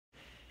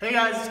Hey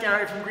guys, it's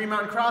Gary from Green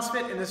Mountain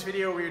CrossFit. In this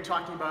video we are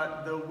talking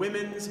about the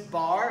women's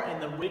bar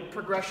and the weight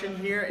progression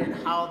here and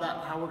how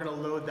we're going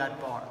to load that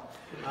bar.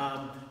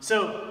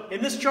 So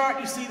in this chart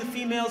you see the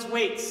females'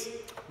 weights,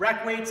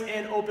 rec weights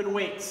and open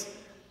weights.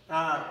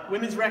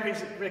 Women's rec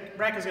is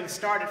going to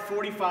start at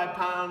 45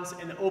 pounds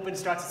and the open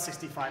starts at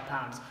 65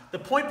 pounds. The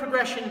point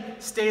progression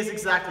stays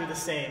exactly the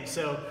same.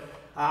 So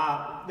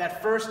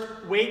that first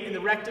weight in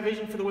the rec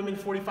division for the women,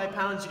 45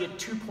 pounds, you get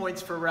 2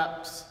 points for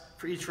reps.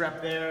 For each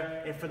rep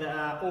there, and for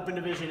the open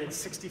division it's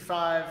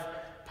 65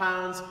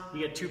 pounds, you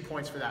get 2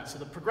 points for that. So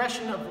the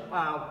progression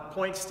of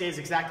points stays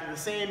exactly the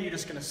same, you're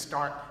just going to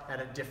start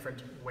at a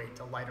different weight,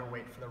 a lighter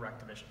weight for the rec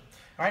division.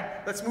 Alright,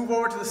 let's move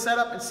over to the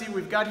setup and see what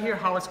we've got here,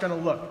 how it's going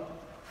to look.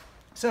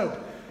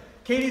 So,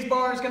 Katie's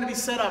bar is going to be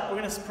set up, we're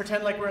going to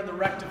pretend like we're in the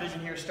rec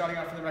division here, starting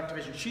off in the rec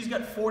division. She's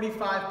got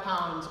 45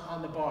 pounds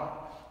on the bar.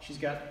 She's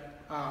got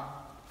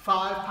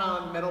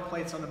 5-pound metal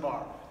plates on the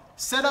bar.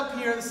 Setup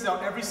here, this is how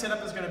every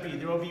setup is going to be.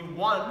 There will be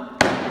one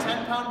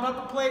 10-pound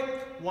bumper plate,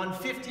 one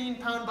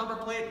 15-pound bumper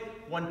plate,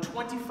 one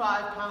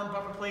 25-pound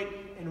bumper plate,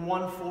 and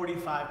one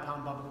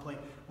 45-pound bumper plate.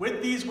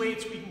 With these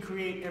weights, we can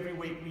create every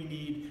weight we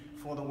need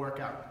for the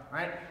workout.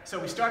 Right? So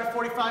we start at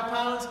 45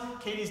 pounds.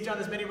 Katie's done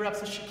as many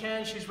reps as she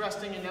can. She's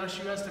resting, and now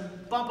she has to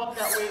bump up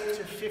that weight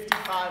to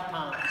 55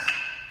 pounds.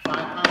 5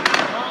 pounds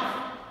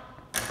off.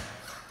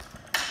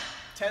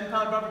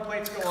 10-pound bumper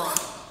plates go on.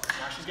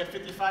 Now she's got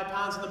 55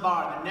 pounds in the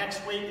bar. The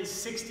next weight is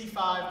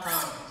 65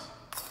 pounds.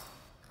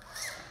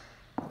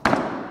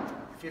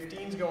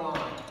 15s go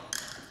on.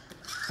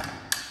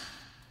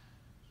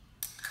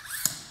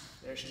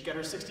 There, she's got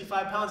her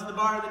 65 pounds in the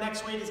bar. The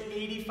next weight is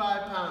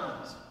 85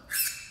 pounds.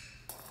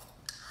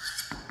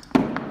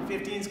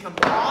 15s come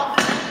off.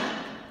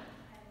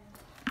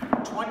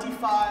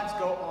 25s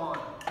go on.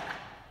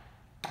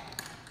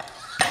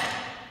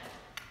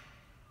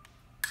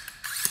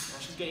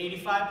 She's got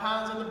 85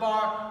 pounds on the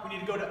bar. We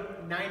need to go to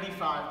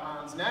 95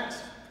 pounds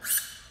next.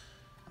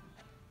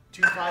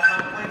 2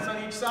 5-pound plates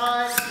on each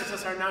side. Gets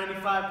us our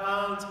 95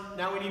 pounds.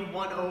 Now we need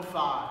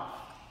 105.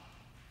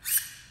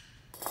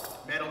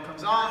 Metal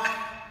comes off.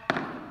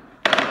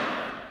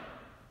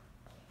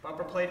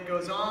 Bumper plate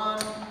goes on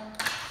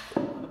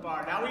the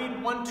bar. Now we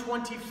need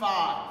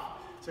 125.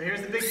 So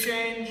here's the big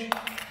change.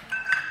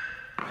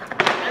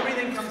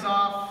 Everything comes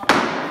off.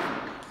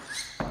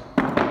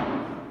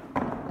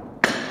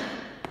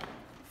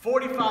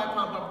 45-pound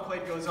bumper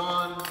plate goes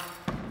on.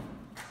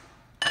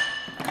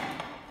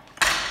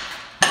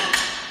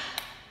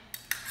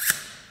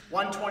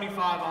 $125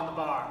 on the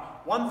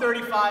bar.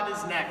 135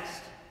 is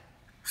next.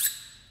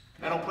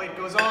 Metal plate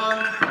goes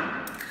on.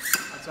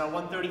 That's our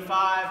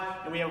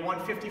 135, and we have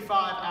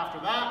 155 after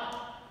that.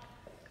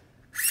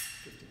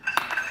 50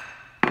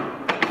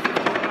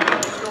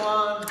 go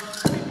on.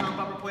 3-pound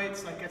bumper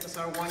plates. That gets us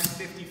our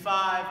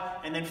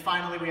 155, and then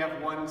finally we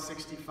have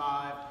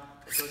 165.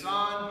 It goes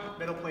on,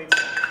 middle plates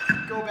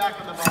go back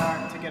on the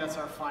bar to get us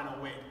our final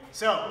weight.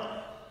 So,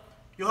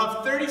 you'll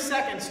have 30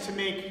 seconds to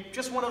make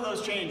just one of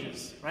those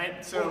changes,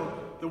 right? So,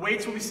 the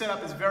weights will be set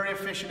up, it's very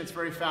efficient, it's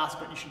very fast,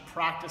 but you should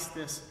practice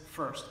this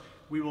first.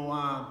 We will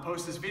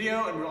post this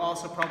video, and we'll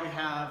also probably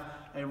have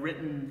a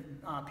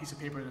written piece of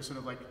paper to sort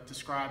of like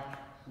describe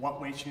what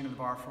weights you need on the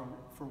bar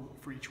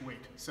for each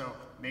weight. So,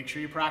 make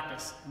sure you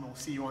practice, and we'll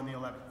see you on the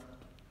 11th.